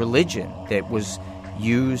tribal religion that was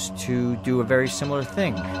used to do a very similar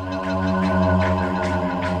thing.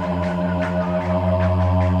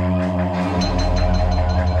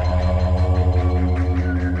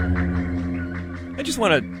 I just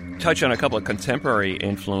want to touch on a couple of contemporary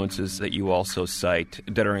influences that you also cite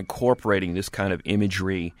that are incorporating this kind of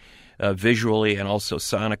imagery visually and also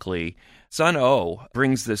sonically. Sun O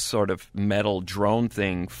brings this sort of metal drone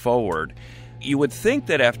thing forward. You would think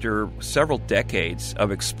that after several decades of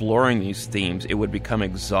exploring these themes, it would become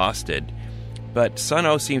exhausted. But Sun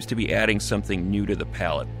O seems to be adding something new to the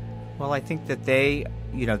palette. Well, I think that they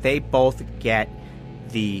both get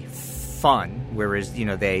the fun, whereas,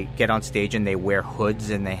 they get on stage and they wear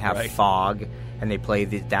hoods and they have fog and they play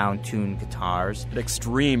the down-tuned guitars.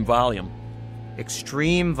 Extreme volume.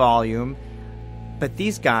 But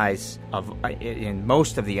these guys, in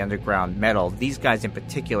most of the underground metal, these guys in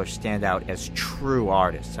particular stand out as true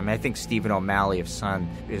artists. I mean, I think Stephen O'Malley of Sun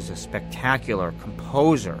is a spectacular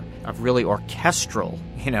composer of really orchestral,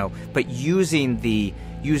 but using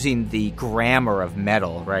the grammar of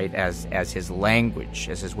metal, right, as his language,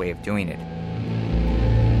 as his way of doing it.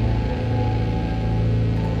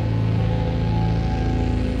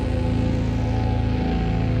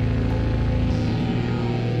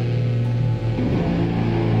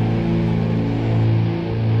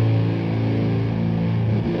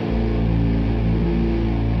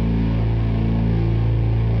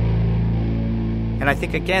 And I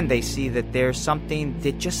think, again, they see that there's something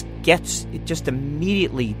that just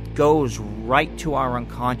immediately goes right to our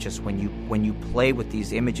unconscious when you play with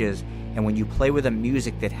these images and when you play with a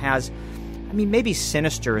music that has, maybe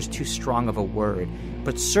sinister is too strong of a word,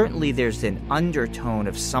 but certainly there's an undertone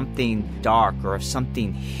of something dark or of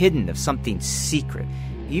something hidden, of something secret.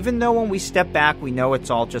 Even though when we step back, we know it's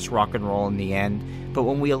all just rock and roll in the end. But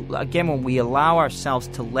when we allow ourselves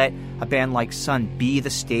to let a band like Sun be the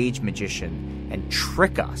stage magician and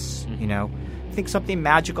trick us, I think something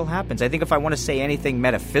magical happens. I think if I want to say anything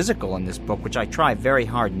metaphysical in this book, which I try very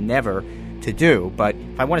hard never to do, but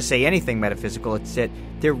if I want to say anything metaphysical, it's that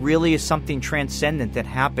there really is something transcendent that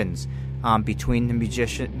happens between the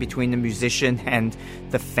musician and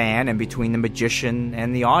the fan, and between the magician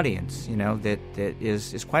and the audience. That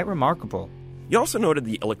is quite remarkable. You also noted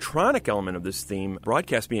the electronic element of this theme,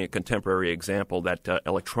 broadcast being a contemporary example. That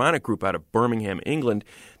electronic group out of Birmingham, England,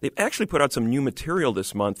 they've actually put out some new material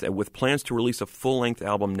this month with plans to release a full-length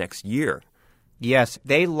album next year. Yes,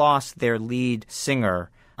 they lost their lead singer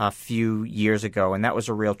a few years ago, and that was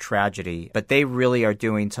a real tragedy. But they really are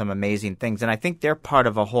doing some amazing things, and I think they're part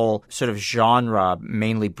of a whole sort of genre,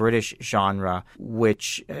 mainly British genre,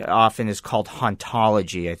 which often is called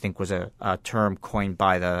hauntology. I think was a term coined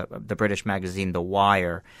by the British magazine The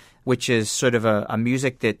Wire, which is sort of a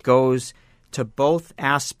music that goes to both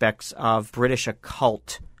aspects of British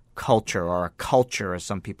occult culture, or a culture as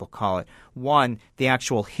some people call it. One, the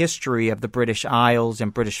actual history of the British Isles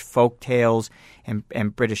and British folk tales and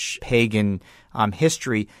British pagan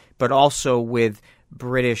history, but also with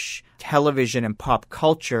British television and pop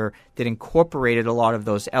culture that incorporated a lot of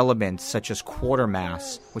those elements, such as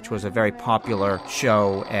Quatermass, which was a very popular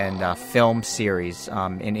show and film series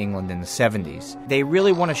in England in the 70s. They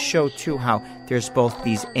really want to show, too, how there's both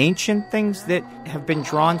these ancient things that have been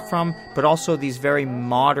drawn from, but also these very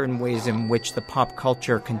modern ways in which the pop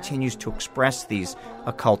culture continues to express these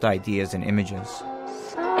occult ideas and images.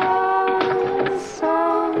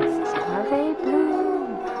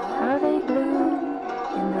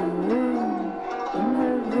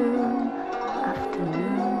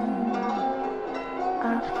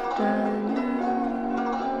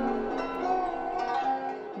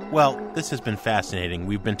 Well, this has been fascinating.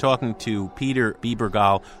 We've been talking to Peter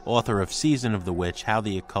Bebergal, author of Season of the Witch, How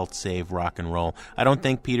the Occult Saved Rock and Roll. I don't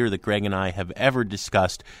think, Peter, that Greg and I have ever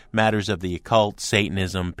discussed matters of the occult,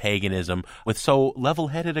 Satanism, paganism, with so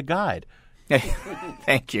level-headed a guide.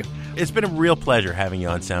 Thank you. It's been a real pleasure having you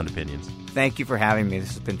on Sound Opinions. Thank you for having me. This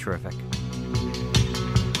has been terrific.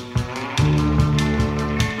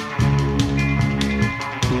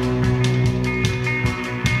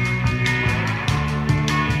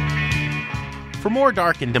 For more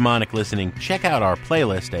dark and demonic listening, check out our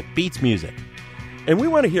playlist at Beats Music. And we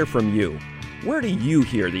want to hear from you. Where do you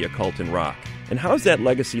hear the occult in rock? And how's that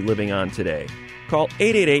legacy living on today? Call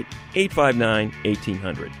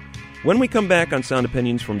 888-859-1800. When we come back on Sound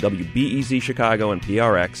Opinions from WBEZ Chicago and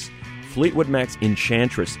PRX, Fleetwood Mac's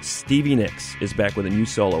Enchantress Stevie Nicks is back with a new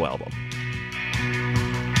solo album.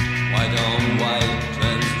 White on white,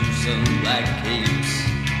 translucent black capes,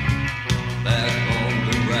 back on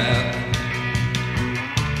the rack.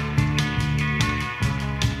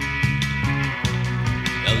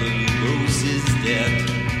 Ellery Rose is dead,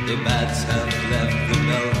 the bats have left the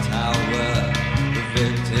bell tower, the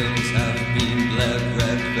victims have been bled,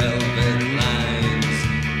 red velvet lines,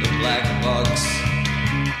 the black box.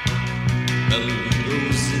 Ellery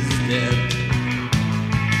Rose is dead.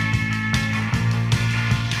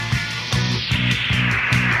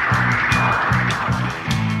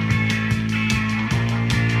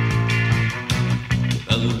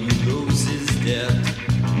 Ellery Rose is dead.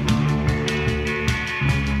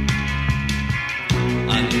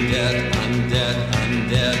 I'm dead, I'm dead, I'm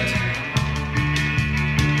dead.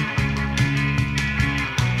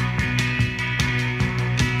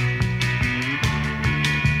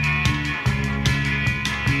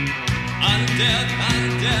 I'm dead,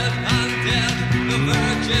 I'm dead, I'm dead. The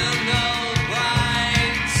virginal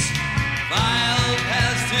brides file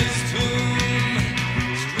past his tomb,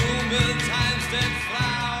 strewn with time's dead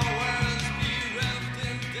flowers, bereft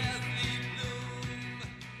in deathly bloom.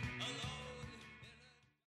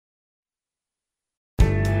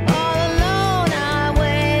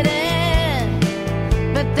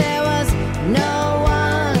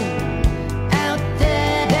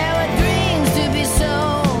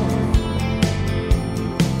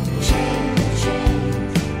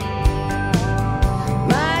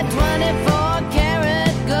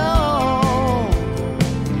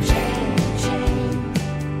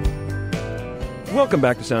 Welcome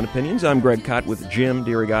back to Sound Opinions. I'm Greg Kot with Jim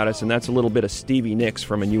DeRogatis, and that's a little bit of Stevie Nicks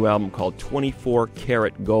from a new album called 24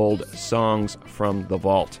 Karat Gold, Songs from the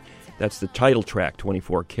Vault. That's the title track,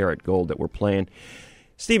 24 Karat Gold, that we're playing.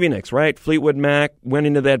 Stevie Nicks, right? Fleetwood Mac went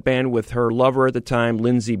into that band with her lover at the time,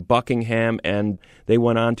 Lindsey Buckingham, and they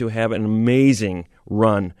went on to have an amazing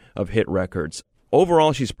run of hit records.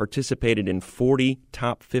 Overall, she's participated in 40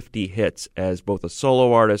 top 50 hits as both a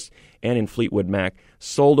solo artist and in Fleetwood Mac,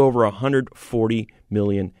 sold over 140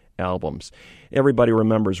 million albums. Everybody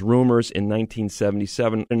remembers Rumors in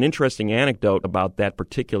 1977. An interesting anecdote about that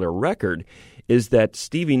particular record is that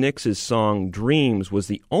Stevie Nicks' song Dreams was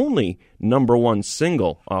the only number one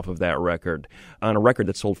single off of that record, on a record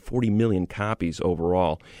that sold 40 million copies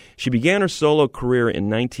overall. She began her solo career in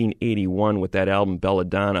 1981 with that album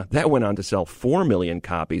Belladonna. That went on to sell 4 million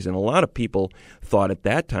copies, and a lot of people thought at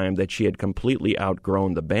that time that she had completely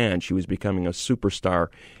outgrown the band. She was becoming a superstar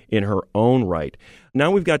in her own right.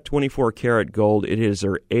 Now we've got 24 Karat Gold. It is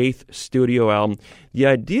her 8th studio album. The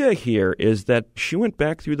idea here is that she went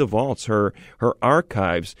back through the vaults, her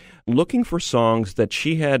archives, looking for songs that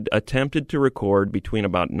she had attempted to record between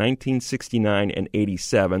about 1969 and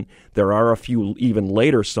 87. There are a few even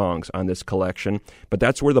later songs on this collection, but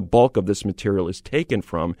that's where the bulk of this material is taken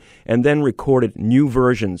from, and then recorded new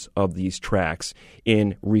versions of these tracks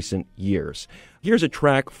in recent years. Here's a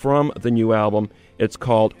track from the new album. It's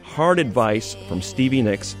called Hard Advice from Stevie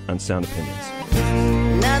Nicks on Sound Opinions.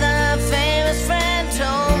 Another famous friend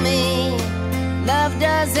told me love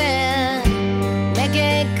doesn't make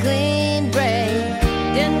a clean break.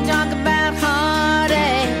 Didn't talk about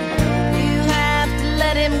heartache. You have to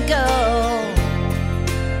let him go.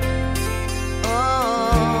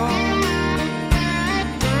 Oh.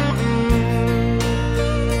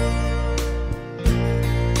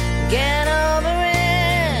 Get over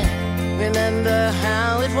it. Remember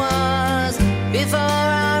how it was before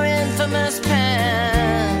our infamous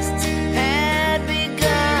past had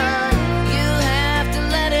begun. You have to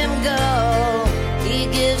let him go. He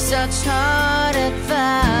gives such hard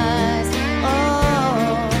advice.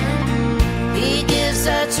 Oh, he gives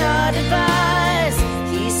such hard advice.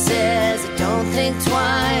 He says, don't think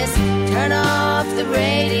twice. Turn off the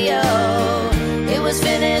radio. It was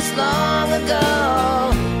finished long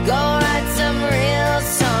ago. Go write some real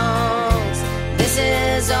songs. This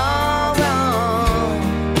is all wrong.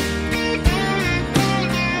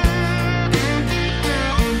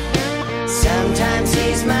 Sometimes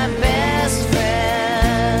he's my best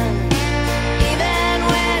friend, even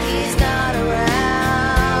when he's not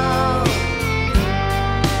around.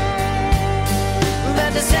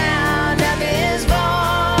 But the sound of his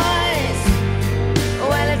voice,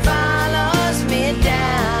 well, it follows me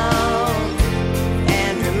down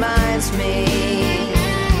and reminds me.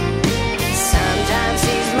 Sometimes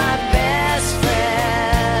he's my best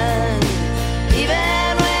friend,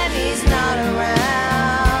 even when he's not around.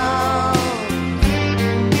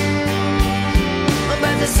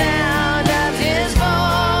 But the sound of his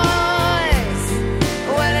voice,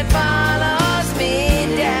 well, it follows me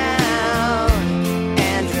down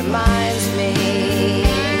and reminds me.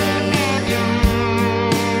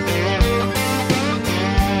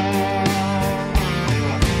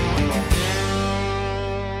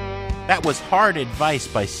 That was Hard Advice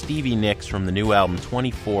by Stevie Nicks from the new album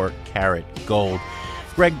 24 Karat Gold.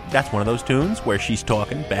 Greg, that's one of those tunes where she's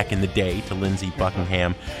talking back in the day to Lindsey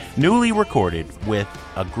Buckingham, newly recorded with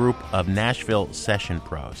a group of Nashville session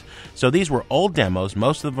pros. So these were old demos,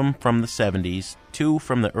 most of them from the 70s, 2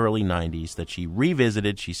 from the early 90s that she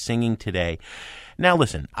revisited. She's singing today. Now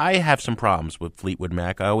listen, I have some problems with Fleetwood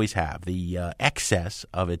Mac. I always have. The excess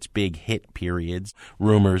of its big hit periods,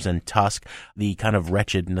 Rumors and Tusk, the kind of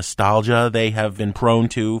wretched nostalgia they have been prone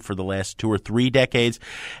to for the last 2 or 3 decades.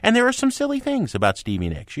 And there are some silly things about Stevie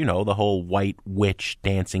Nicks. You know, the whole white witch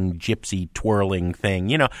dancing gypsy twirling thing,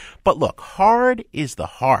 you know. But look, hard is the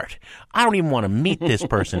heart. I don't even want to meet this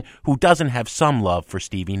person who doesn't have some love for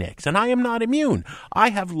Stevie Nicks. And I am not immune. I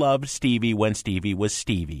have loved Stevie when Stevie was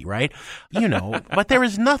Stevie, right? You know. But there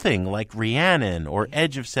is nothing like Rhiannon or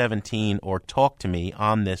Edge of 17 or Talk to Me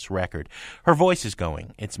on this record. Her voice is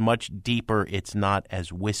going. It's much deeper. It's not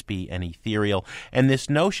as wispy and ethereal. And this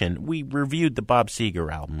notion, we reviewed the Bob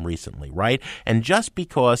Seger album recently, right? And just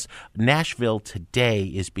because Nashville today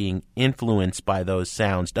is being influenced by those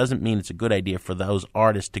sounds doesn't mean it's a good idea for those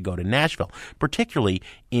artists to go to Nashville, particularly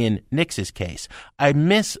in Nicks's case. I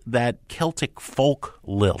miss that Celtic folk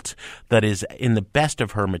lilt that is in the best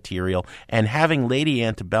of her material, and having Lady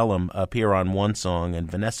Antebellum appear on one song and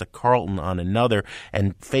Vanessa Carlton on another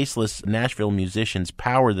and faceless Nashville musicians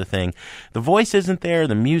power the thing. The voice isn't there.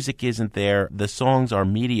 The music isn't there. The songs are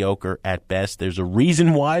mediocre at best. There's a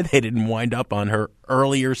reason why they didn't wind up on her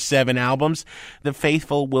earlier 7 albums. The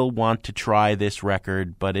faithful will want to try this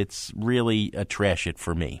record, but it's really a trash it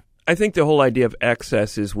for me. I think the whole idea of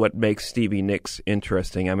excess is what makes Stevie Nicks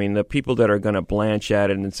interesting. I mean, the people that are going to blanch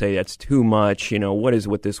at it and say that's too much, what is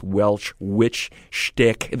with this Welsh witch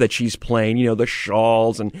shtick that she's playing, the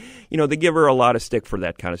shawls, and, they give her a lot of stick for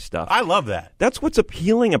that kind of stuff. I love that. That's what's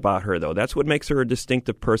appealing about her, though. That's what makes her a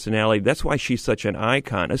distinctive personality. That's why she's such an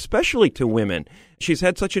icon, especially to women. She's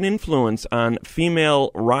had such an influence on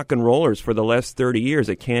female rock and rollers for the last 30 years.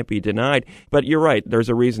 It can't be denied. But you're right. There's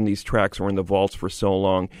a reason these tracks were in the vaults for so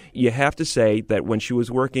long. You have to say that when she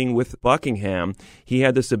was working with Buckingham, he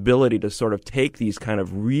had this ability to sort of take these kind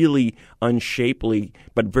of really unshapely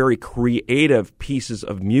but very creative pieces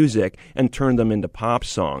of music and turn them into pop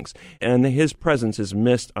songs. And his presence is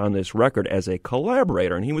missed on this record as a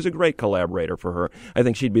collaborator, and he was a great collaborator for her. I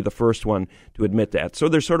think she'd be the first one to admit that. So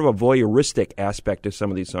there's sort of a voyeuristic aspect to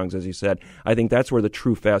some of these songs, as you said. I think that's where the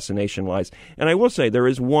true fascination lies. And I will say there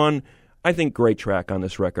is one, I think, great track on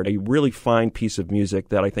this record, a really fine piece of music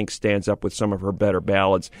that I think stands up with some of her better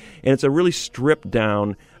ballads. And it's a really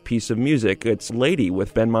stripped-down piece of music. It's Lady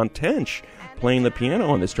with Ben Montench playing the piano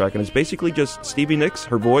on this track. And it's basically just Stevie Nicks,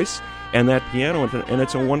 her voice, and that piano, and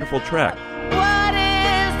it's a wonderful track. What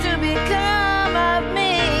is to become of me?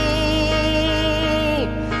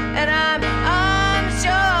 And I'm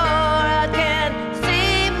sure I can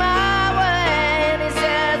see my way. And he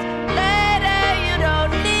says, lady, you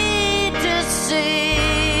don't need to see.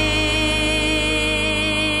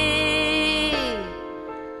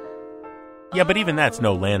 Yeah, but even that's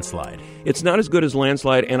no landslide. It's not as good as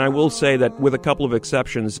Landslide, and I will say that with a couple of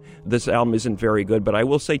exceptions, this album isn't very good, but I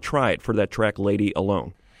will say try it for that track Lady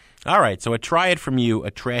alone. All right, so a try it from you,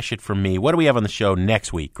 a trash it from me. What do we have on the show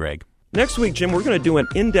next week, Greg? Next week, Jim, we're going to do an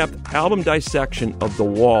in-depth album dissection of The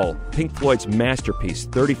Wall, Pink Floyd's masterpiece,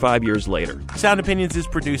 35 years later. Sound Opinions is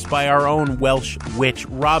produced by our own Welsh witch,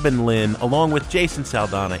 Robin Lynn, along with Jason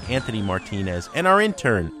Saldana, Anthony Martinez, and our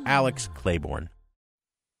intern, Alex Claiborne.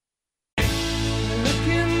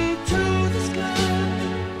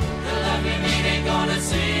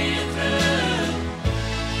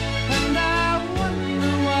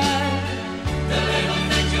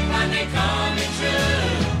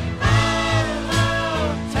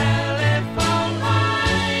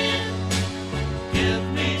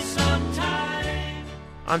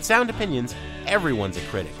 On Sound Opinions, everyone's a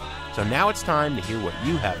critic. So now it's time to hear what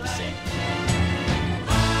you have to say.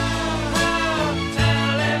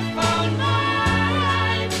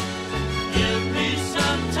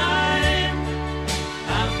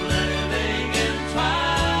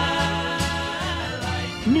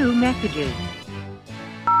 New messages.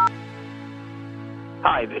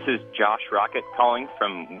 Hi, this is Josh Rocket calling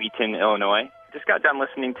from Wheaton, Illinois. Just got done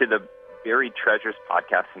listening to the Buried Treasures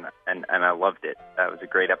podcast, and I loved it. It was a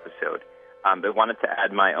great episode. But wanted to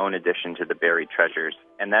add my own addition to the Buried Treasures,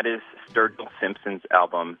 and that is Sturgill Simpson's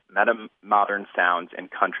album, Meta Modern Sounds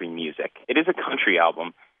and Country Music. It is a country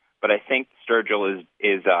album, but I think Sturgill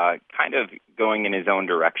is kind of going in his own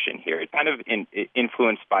direction here. It's kind of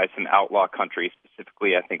influenced by some outlaw country,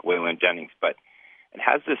 specifically I think Waylon Jennings, but it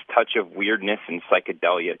has this touch of weirdness and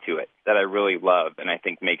psychedelia to it that I really love and I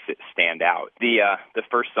think makes it stand out. The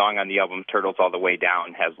first song on the album, Turtles All the Way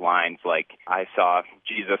Down, has lines like, I saw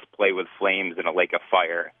Jesus play with flames in a lake of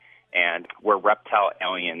fire, and where reptile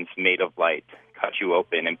aliens made of light cut you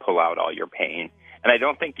open and pull out all your pain. And I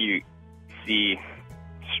don't think you see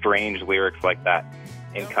strange lyrics like that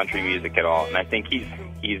in country music at all. And I think he's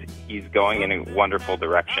going in a wonderful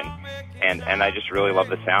direction. And I just really love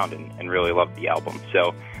the sound and really love the album.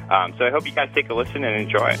 So I hope you guys take a listen and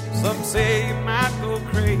enjoy it. Some say you might go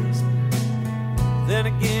crazy, then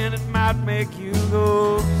again it might make you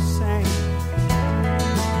go sane.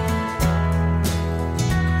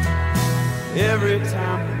 Every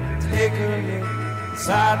time you take a look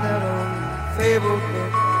inside that old fabled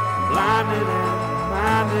book, blinded and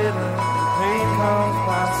reminded of the pain caused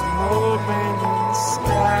by some old man in the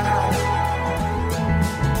sky.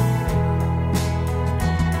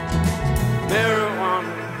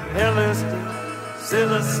 Marijuana, LSD,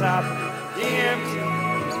 psilocybin, DMT,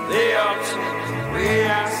 they all change the way I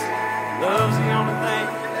see. Love's the only thing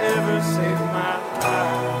that ever saved my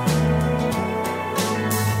life.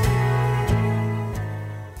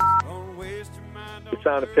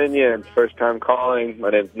 Sound Opinions, first time calling. My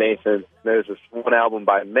name's Nathan. There's this one album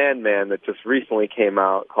by Man that just recently came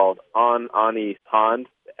out called On Ani Pond.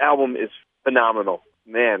 The album is phenomenal.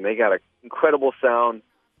 Man, they got an incredible sound,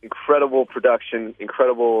 incredible production,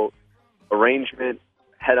 incredible arrangement.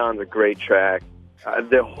 Head On's a great track.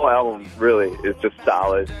 The whole album really is just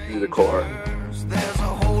solid to the core. There's a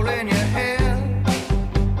hole in your head.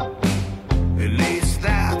 At least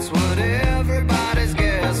that's what everybody's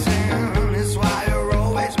guessing. It's why you're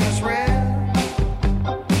always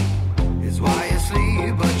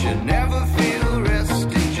you never feel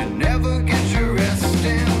rested, you never get your rest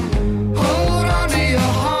in. Hold on to your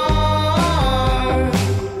heart,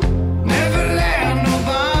 never let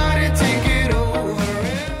nobody take it over.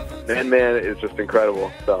 Man is just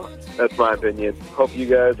incredible. So that's my opinion. Hope you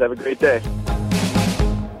guys have a great day.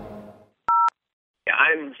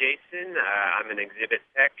 I'm Jason. I'm an exhibit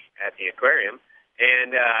tech at the aquarium,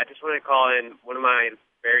 and I just wanted to call in one of my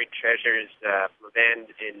buried treasures from a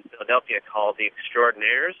band in Philadelphia called The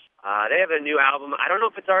Extraordinaires. They have a new album. I don't know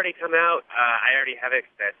if it's already come out. I already have it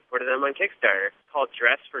because I supported them on Kickstarter. It's called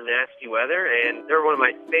Dress for Nasty Weather, and they're one of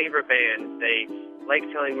my favorite bands. They like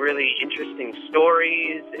telling really interesting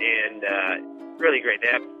stories, and really great. They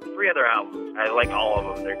have 3 other albums. I like all of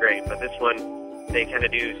them. They're great, but this one, they kind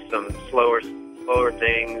of do some slower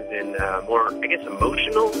things and more, I guess,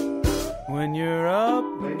 emotional. When you're up,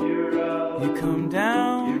 you come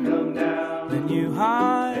down, then you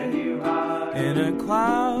hide in a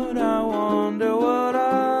cloud. I wonder what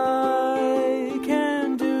I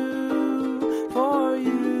can do for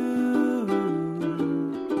you.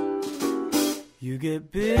 You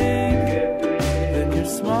get big, then you're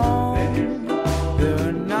small. There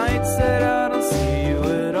are nights that I don't see you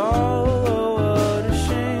at all. Oh, what a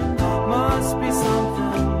shame. Must be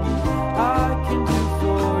something I can do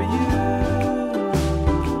for you.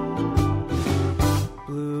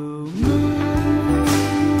 Blue moon,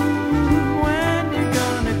 when you're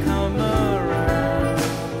gonna come around.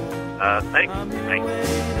 Thanks.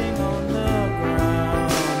 Waiting on the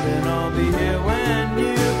ground, and I'll be here when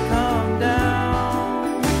you come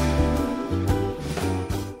down.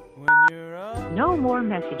 When you're up. No more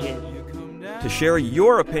messages. To share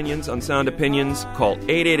your opinions on Sound Opinions, call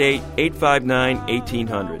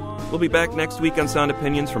 888-859-1800. We'll be back next week on Sound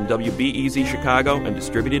Opinions from WBEZ Chicago and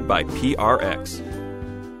distributed by PRX.